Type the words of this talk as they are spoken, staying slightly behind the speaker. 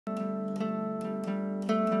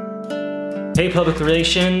Hey, public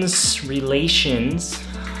relations,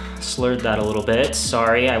 slurred that a little bit.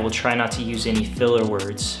 Sorry, I will try not to use any filler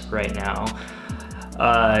words right now.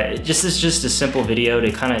 This is just a simple video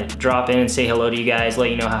to kind of drop in and say hello to you guys, let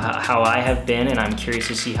you know how I have been, and I'm curious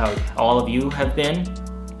to see how all of you have been.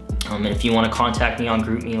 And if you want to contact me on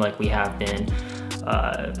GroupMe like we have been,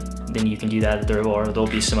 then you can do that, or there'll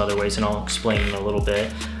be some other ways, and I'll explain in a little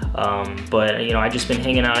bit. But you know, I've just been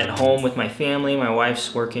hanging out at home with my family. My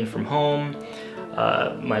wife's working from home.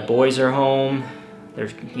 My boys are home.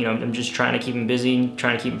 I'm just trying to keep them busy,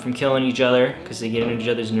 trying to keep them from killing each other because they get into each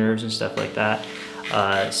other's nerves and stuff like that.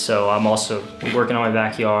 So I'm also working on my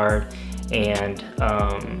backyard and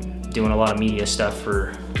doing a lot of media stuff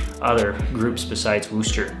for other groups besides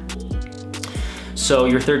Wooster. So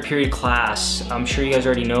your third period class, I'm sure you guys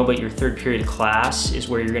already know, but your third period class is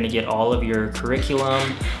where you're gonna get all of your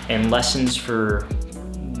curriculum and lessons for,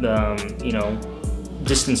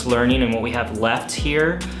 distance learning and what we have left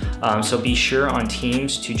here. So be sure on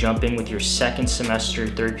Teams to jump in with your second semester,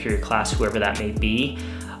 third period class, whoever that may be,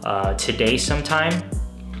 today sometime.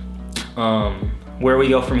 Where we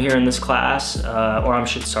go from here in this class, I'm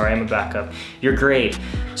gonna back up. Your grade.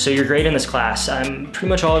 So your grade in this class, pretty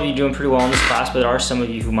much all of you doing pretty well in this class, but there are some of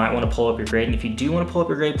you who might want to pull up your grade. And if you do want to pull up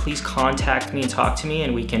your grade, please contact me and talk to me,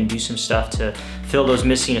 and we can do some stuff to fill those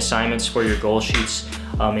missing assignments for your goal sheets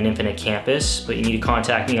in Infinite Campus. But you need to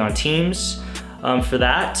contact me on Teams for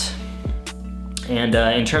that. And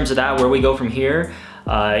in terms of that, where we go from here,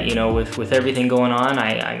 with everything going on,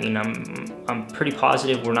 I'm pretty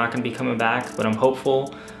positive we're not going to be coming back, but I'm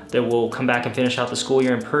hopeful that we'll come back and finish out the school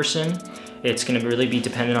year in person. It's going to really be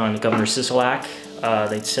dependent on Governor Sisolak.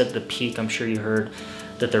 They said the peak, I'm sure you heard,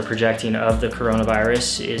 that they're projecting of the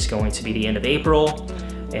coronavirus is going to be the end of April,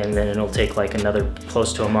 and then it'll take like another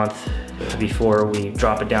close to a month before we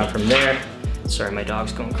drop it down from there. Sorry, my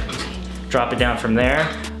dog's going crazy. Drop it down from there.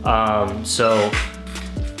 So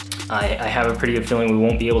I have a pretty good feeling we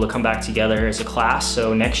won't be able to come back together as a class.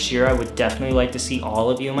 So next year, I would definitely like to see all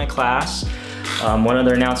of you in my class. One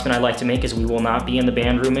other announcement I'd like to make is we will not be in the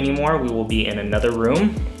band room anymore. We will be in another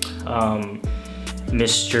room.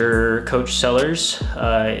 Mr. Coach Sellers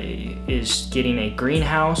is getting a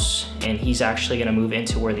greenhouse, and he's actually gonna move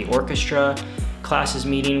into where the orchestra class is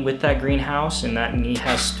meeting with that greenhouse, and that he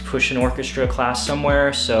has to push an orchestra class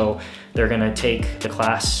somewhere. So they're gonna take the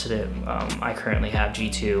class that I currently have,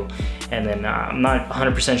 G2, and then I'm not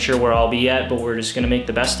 100% sure where I'll be yet, but we're just gonna make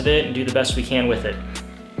the best of it and do the best we can with it.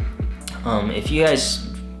 If you guys,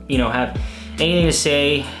 have anything to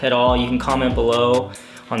say at all, you can comment below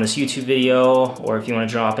on this YouTube video, or if you want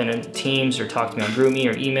to drop in Teams or talk to me on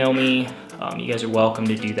GroupMe or email me, you guys are welcome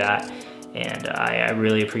to do that. And I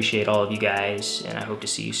really appreciate all of you guys, and I hope to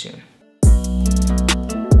see you soon.